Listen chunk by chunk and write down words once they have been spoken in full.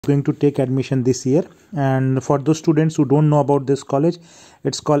going to take admission this year. And for those students who don't know about this college,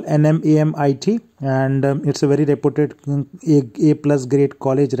 it's called NMAM IT, and it's a very reputed A plus grade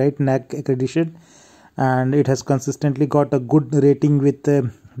college, right? NAC accreditation, and it has consistently got a good rating with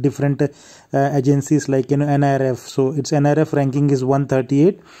different agencies like NIRF. So its NIRF ranking is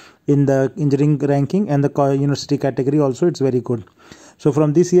 138 in the engineering ranking, and the university category also it's very good. So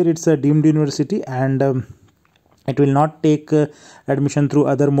from this year it's a deemed university, and it will not take admission through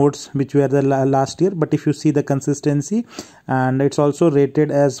other modes which were the last year. But if you see the consistency, and it's also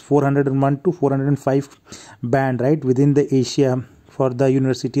rated as 401 to 405 band, right, within the Asia for the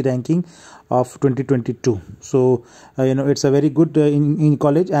university ranking of 2022. So it's a very good in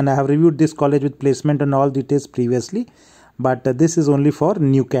college, and I have reviewed this college with placement and all details previously, but this is only for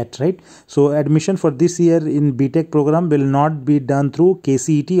new cat, right? So admission for this year in BTech program will not be done through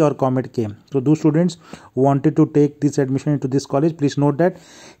KCET or Comet K. So those students who wanted to take this admission into this college, please note that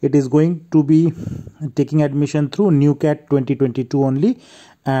it is going to be taking admission through new cat 2022 only,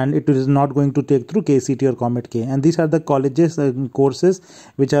 and it is not going to take through KCET or Comet K. And these are the colleges courses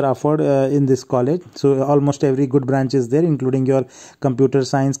which are offered in this college. So almost every good branch is there, including your computer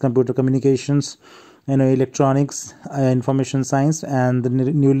science, computer communications, electronics, information science, and the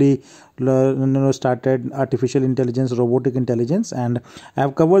newly started artificial intelligence, robotic intelligence. And I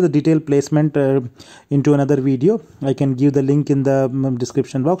have covered the detailed placement into another video. I can give the link in the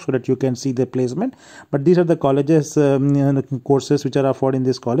description box so that you can see the placement. But these are the colleges courses which are offered in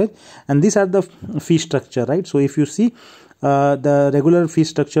this college, and these are the fee structure, right? So if you see the regular fee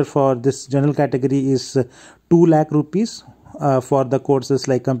structure for this general category is 2 lakh rupees for the courses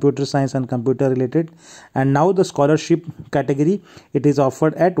like computer science and computer related, and now the scholarship category, it is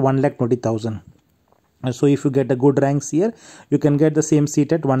offered at 1,20,000. So if you get a good ranks here, you can get the same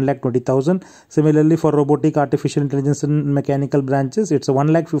seat at 1,20,000. Similarly for robotic, artificial intelligence and mechanical branches, it's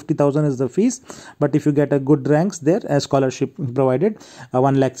 1,50,000 is the fees. But if you get a good ranks there, as scholarship provided,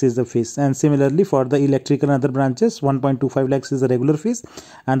 1 lakh is the fees. And similarly for the electrical and other branches, 1.25 lakhs is the regular fees,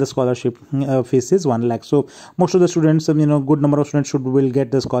 and the scholarship fees is 1 lakh. So most of the students, good number of students will get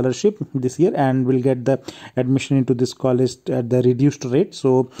the scholarship this year and will get the admission into this college at the reduced rate.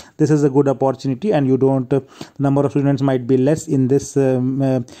 So this is a good opportunity, and you don't number of students might be less in this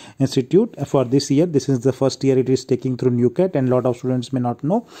institute for this year. This is the first year it is taking through NUCAT, and a lot of students may not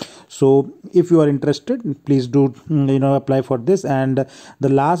know. So if you are interested, please do apply for this. And the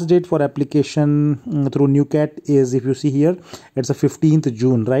last date for application through NUCAT is, if you see here, it's the 15th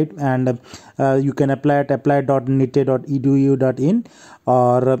June, right? And you can apply at apply.nitte.edu.in,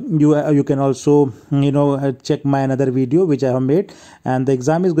 or you can also check my another video which I have made. And the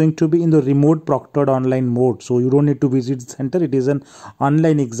exam is going to be in the remote proctored online mode, so you don't need to visit the center. It is an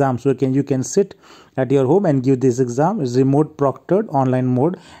online exam, so you can sit at your home and give this exam. It's remote proctored online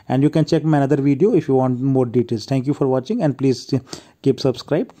mode, and you can check my another video if you want more details. Thank you for watching, and please keep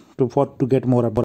subscribed to get more about